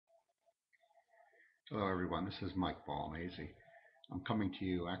Hello, everyone. This is Mike Bolognese. I'm coming to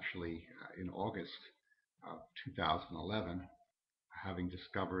you actually in August of 2011, having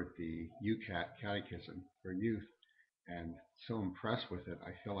discovered the YOUCAT Catechism for Youth, and so impressed with it,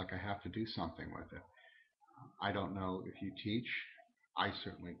 I feel like I have to do something with it. I don't know if you teach. I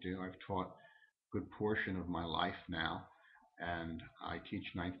certainly do. I've taught a good portion of my life now, and I teach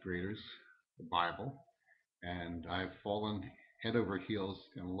ninth graders the Bible, and I've fallen head over heels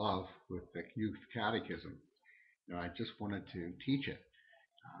in love with the Youth Catechism. I just wanted to teach it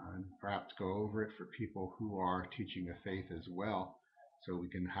and perhaps go over it for people who are teaching the faith as well, so we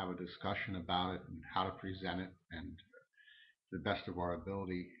can have a discussion about it and how to present it, and to the best of our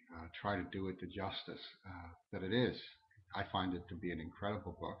ability, try to do it the justice that it is. I find it to be an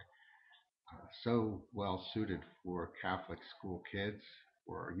incredible book, so well suited for Catholic school kids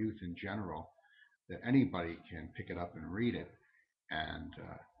or youth in general that anybody can pick it up and read it. And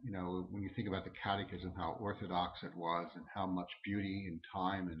when you think about the Catechism, how orthodox it was, and how much beauty and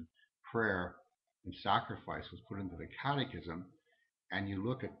time and prayer and sacrifice was put into the Catechism, and you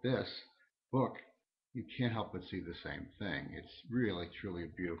look at this book, you can't help but see the same thing. It's really, truly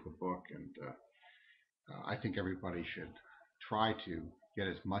a beautiful book, and I think everybody should try to get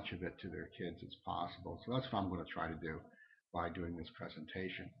as much of it to their kids as possible. So that's what I'm going to try to do by doing this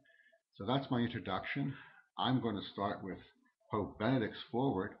presentation. So that's my introduction. I'm going to start with Pope Benedict's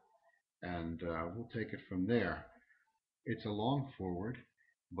foreword, and we'll take it from there. It's a long foreword,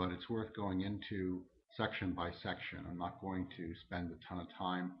 but it's worth going into section by section. I'm not going to spend a ton of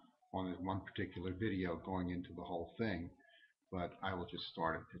time on this one particular video going into the whole thing, but I will just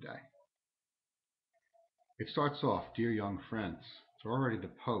start it today. It starts off, "Dear young friends." So already the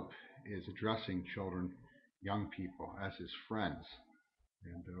Pope is addressing children, young people, as his friends.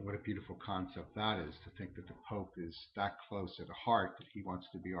 And what a beautiful concept that is, to think that the Pope is that close at heart that he wants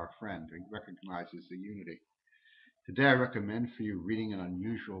to be our friend and recognizes the unity. Today I recommend for you reading an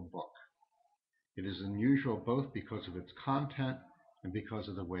unusual book. It is unusual both because of its content and because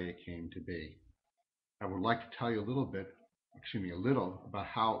of the way it came to be. I would like to tell you a little about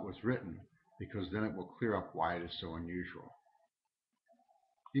how it was written, because then it will clear up why it is so unusual.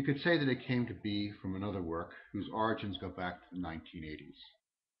 You could say that it came to be from another work whose origins go back to the 1980s.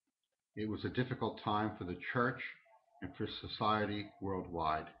 It was a difficult time for the Church and for society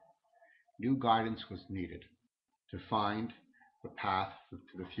worldwide. New guidance was needed to find the path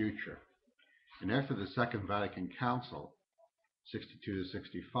to the future. And after the Second Vatican Council, 62 to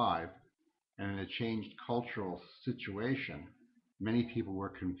 65, and in a changed cultural situation, many people were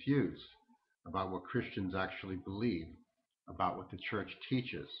confused about what Christians actually believe, about what the Church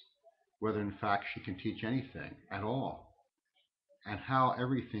teaches, whether in fact she can teach anything at all, and how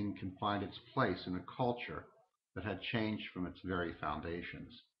everything can find its place in a culture that had changed from its very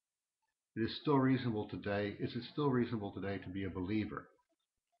foundations. Is it still reasonable today to be a believer?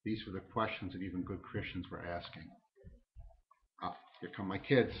 These were the questions that even good Christians were asking. Ah, here come my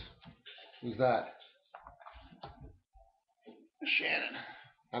kids. Who's that? Shannon.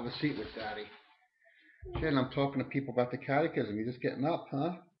 Have a seat with Daddy. Shannon, I'm talking to people about the Catechism. You just getting up,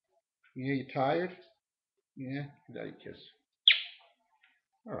 huh? Yeah, you tired? Yeah? Daddy kiss.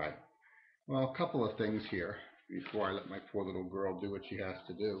 All right. Well, a couple of things here before I let my poor little girl do what she has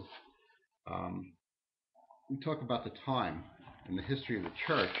to do. We talk about the time and the history of the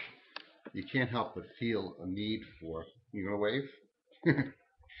Church. You can't help but feel a need for, you gonna wave? The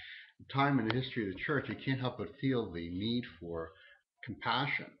time in the history of the Church, you can't help but feel the need for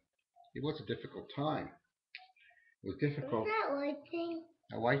compassion. It was a difficult time. It was difficult. What's that white thing?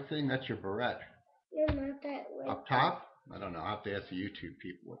 A white thing? That's your beret. No, not that white. Up top? I don't know. I'll have to ask the YouTube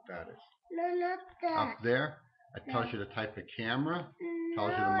people what that is. No, not that. Up there? It tells you the type of camera.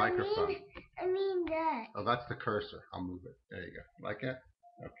 Tells you the microphone. I mean that. Oh, that's the cursor. I'll move it. There you go. Like it?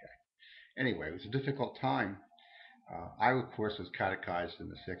 Okay. Anyway, it was a difficult time. I, of course, was catechized in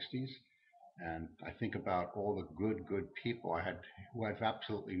the 60s, and I think about all the good people I had who had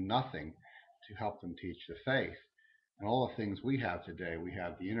absolutely nothing to help them teach the faith. And all the things we have today. We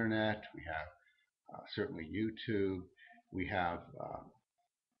have the internet, we have certainly YouTube, we have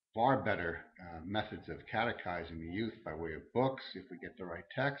far better methods of catechizing the youth by way of books if we get the right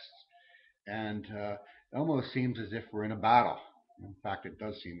texts. And it almost seems as if we're in a battle. In fact, it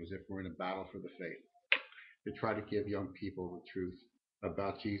does seem as if we're in a battle for the faith, to try to give young people the truth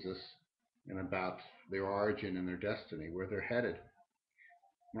about Jesus and about their origin and their destiny, where they're headed.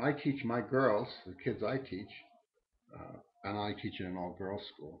 When I teach my girls, the kids I teach, and I teach in an all-girls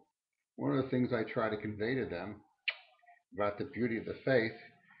school, one of the things I try to convey to them about the beauty of the faith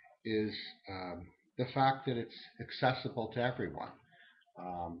is the fact that it's accessible to everyone.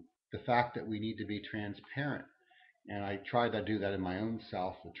 the fact that we need to be transparent. And I try to do that in my own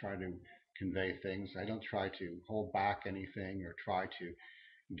self, to try to convey things. I don't try to hold back anything or try to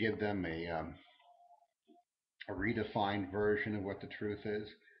give them a redefined version of what the truth is.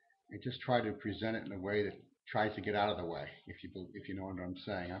 I just try to present it in a way that tries to get out of the way, if you know what I'm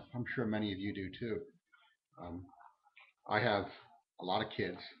saying. I'm sure many of you do too. Um, I have a lot of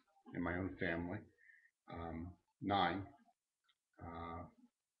kids in my own family, 9, uh,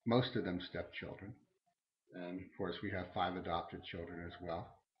 most of them stepchildren, and of course we have 5 adopted children as well.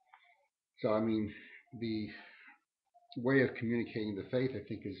 So I mean, the way of communicating the faith, I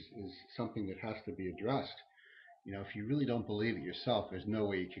think, is something that has to be addressed. You know, if you really don't believe it yourself, there's no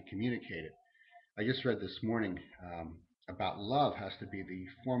way you can communicate it. I just read this morning about love has to be the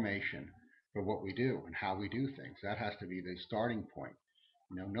formation for what we do and how we do things. That has to be the starting point.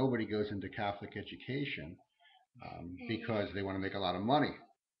 You know, nobody goes into Catholic education because they want to make a lot of money,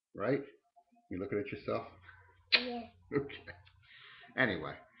 right? You looking at yourself? Yes. Okay.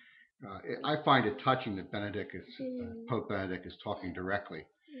 Anyway, I find it touching that Pope Benedict is talking directly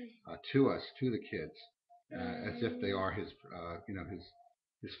to us, to the kids, as if they are his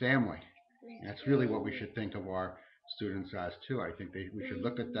family. And that's really what we should think of our students as too. I think we should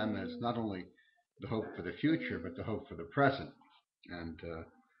look at them as not only the hope for the future, but the hope for the present. And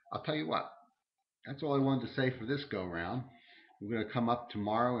I'll tell you what, that's all I wanted to say for this go round. We're going to come up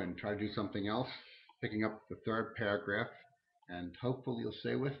tomorrow and try to do something else, picking up the 3rd paragraph, and hopefully you'll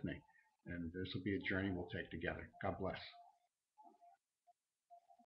stay with me. And this will be a journey we'll take together. God bless.